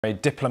A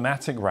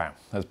diplomatic row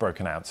has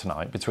broken out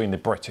tonight between the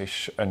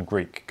British and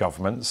Greek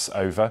governments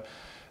over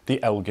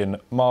the Elgin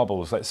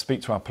Marbles. Let's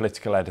speak to our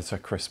political editor,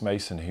 Chris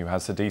Mason, who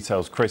has the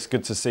details. Chris,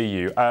 good to see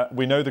you.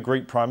 We know the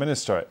Greek Prime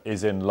Minister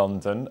is in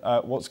London.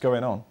 What's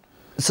going on?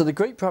 So the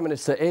Greek Prime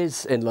Minister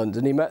is in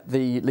London. He met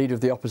the leader of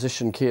the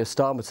opposition, Keir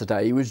Starmer,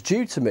 today. He was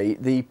due to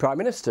meet the Prime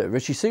Minister,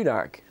 Rishi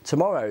Sunak,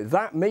 tomorrow.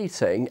 That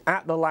meeting,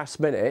 at the last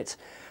minute,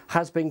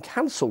 has been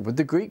cancelled, with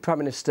the Greek Prime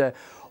Minister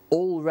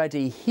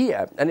already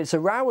here. And it's a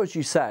row, as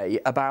you say,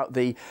 about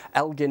the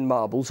Elgin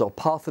Marbles, or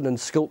Parthenon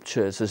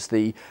sculptures, as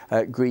the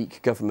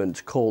Greek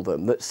government call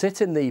them, that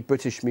sit in the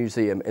British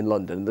Museum in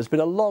London. There's been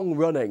a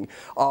long-running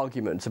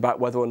argument about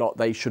whether or not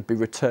they should be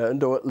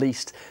returned, or at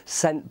least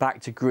sent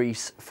back to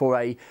Greece for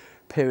a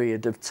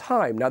period of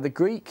time. Now, the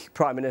Greek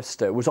Prime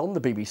Minister was on the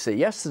BBC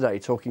yesterday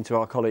talking to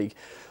our colleague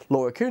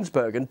Laura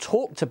Kuenssberg and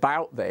talked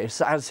about this,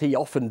 as he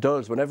often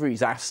does whenever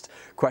he's asked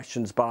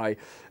questions by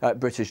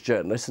British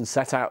journalists, and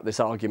set out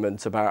this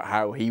argument about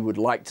how he would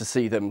like to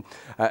see them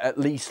at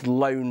least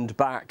loaned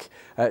back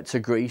to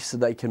Greece so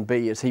they can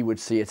be, as he would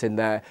see it, in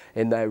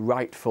their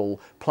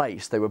rightful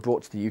place. They were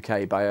brought to the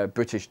UK by a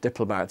British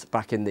diplomat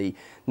back in the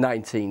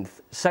 19th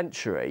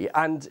century,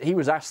 and he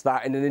was asked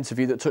that in an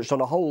interview that touched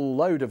on a whole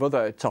load of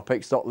other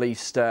topics, not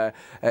least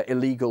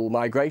illegal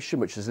migration,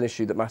 which is an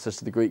issue that matters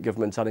to the Greek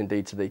government and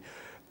indeed to the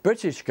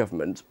British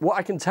government. What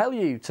I can tell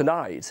you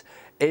tonight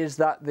is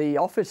that the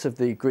office of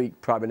the Greek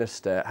Prime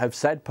Minister have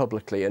said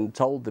publicly and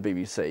told the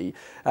BBC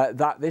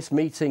that this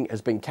meeting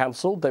has been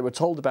cancelled. They were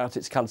told about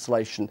its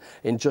cancellation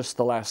in just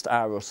the last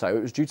hour or so.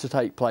 It was due to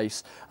take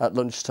place at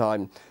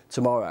lunchtime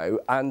tomorrow,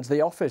 and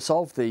the office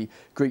of the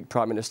Greek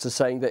Prime Minister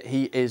saying that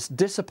he is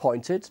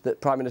disappointed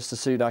that Prime Minister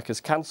Sunak has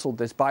cancelled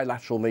this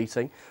bilateral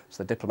meeting. It's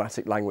the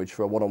diplomatic language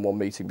for a one-on-one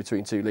meeting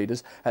between two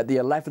leaders at the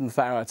 11th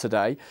hour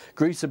today.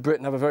 Greece and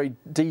Britain have a very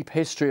deep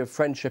history of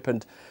friendship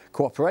and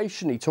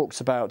cooperation. He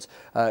talks about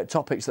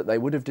topics that they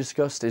would have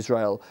discussed: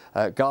 Israel,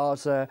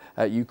 Gaza,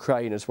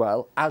 Ukraine as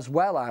well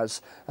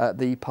as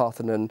the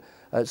Parthenon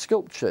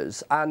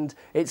sculptures. And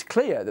it's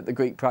clear that the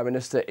Greek Prime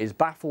Minister is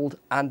baffled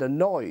and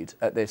annoyed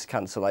at this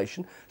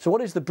cancellation. So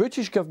what is the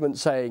British government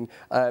saying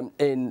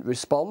in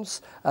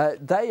response?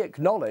 They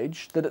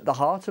acknowledge that at the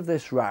heart of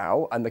this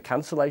row and the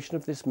cancellation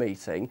of this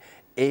meeting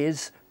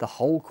is the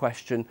whole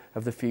question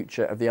of the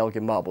future of the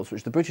Elgin Marbles,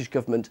 which the British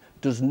government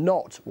does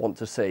not want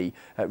to see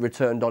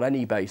returned on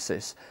any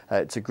basis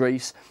to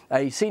Greece.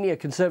 A senior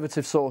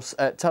Conservative source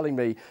telling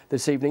me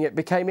this evening it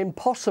became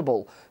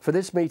impossible for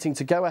this meeting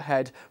to go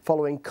ahead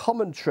following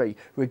commentary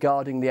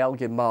regarding the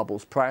Elgin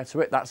Marbles prior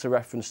to it. That's a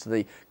reference to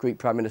the Greek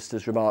Prime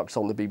Minister's remarks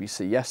on the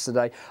BBC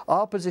yesterday.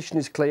 Our position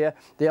is clear.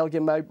 The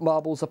Elgin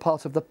Marbles are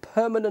part of the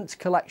permanent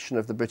collection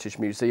of the British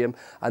Museum,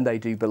 and they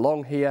do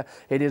belong here.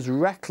 It is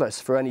reckless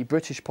for any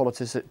British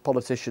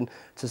politician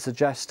to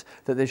suggest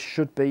that this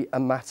should be a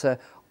matter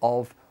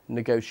of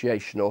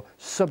negotiation or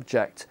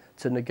subject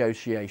to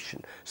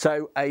negotiation.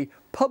 So a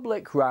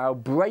public row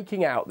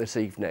breaking out this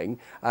evening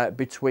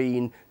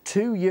between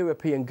two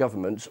European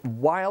governments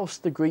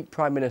whilst the Greek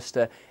Prime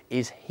Minister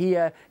is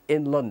here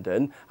in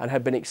London and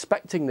had been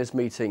expecting this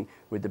meeting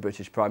with the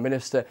British Prime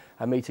Minister,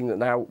 a meeting that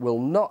now will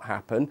not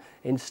happen.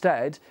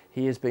 Instead,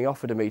 he is being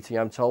offered a meeting,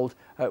 I'm told,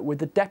 with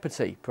the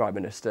Deputy Prime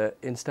Minister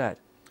instead.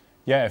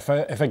 Yeah,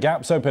 if a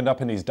gap's opened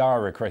up in his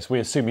diary, Chris, we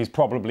assume he's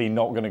probably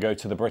not going to go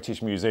to the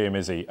British Museum,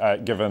 is he,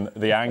 given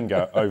the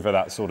anger over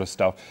that sort of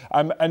stuff.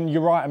 And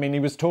you're right, I mean, he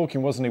was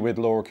talking, wasn't he, with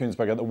Laura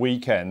Kuenssberg at the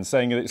weekend,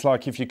 saying that it's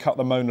like if you cut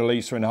the Mona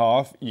Lisa in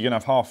half, you're going to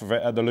have half of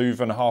it at the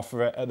Louvre and half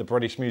of it at the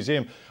British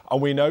Museum. And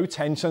we know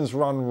tensions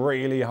run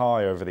really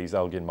high over these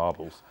Elgin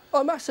Marbles.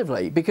 Oh,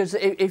 massively, because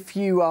if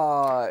you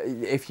are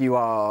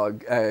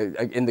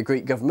in the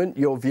Greek government,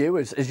 your view,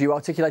 as you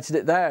articulated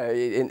it there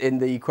in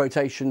the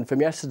quotation from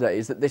yesterday,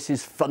 is that this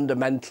is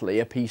fundamentally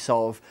a piece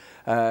of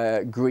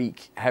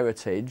Greek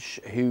heritage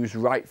whose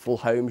rightful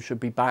home should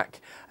be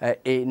back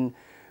in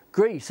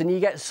Greece. And you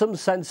get some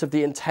sense of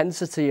the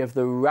intensity of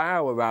the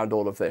row around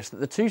all of this,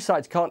 that the two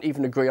sides can't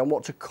even agree on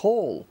what to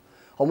call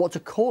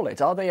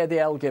it. Are they the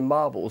Elgin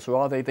Marbles or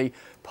are they the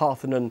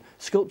Parthenon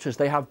sculptures?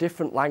 They have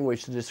different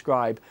language to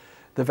describe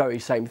the very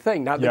same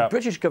thing. Now, the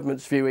British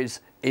government's view is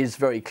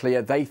very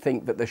clear. They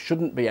think that there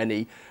shouldn't be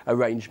any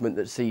arrangement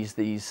that sees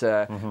these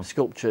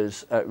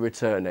sculptures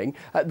returning.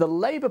 The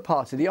Labour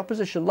Party, the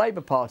opposition Labour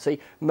Party,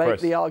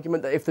 make the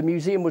argument that if the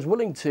museum was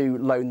willing to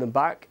loan them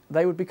back,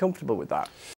 they would be comfortable with that.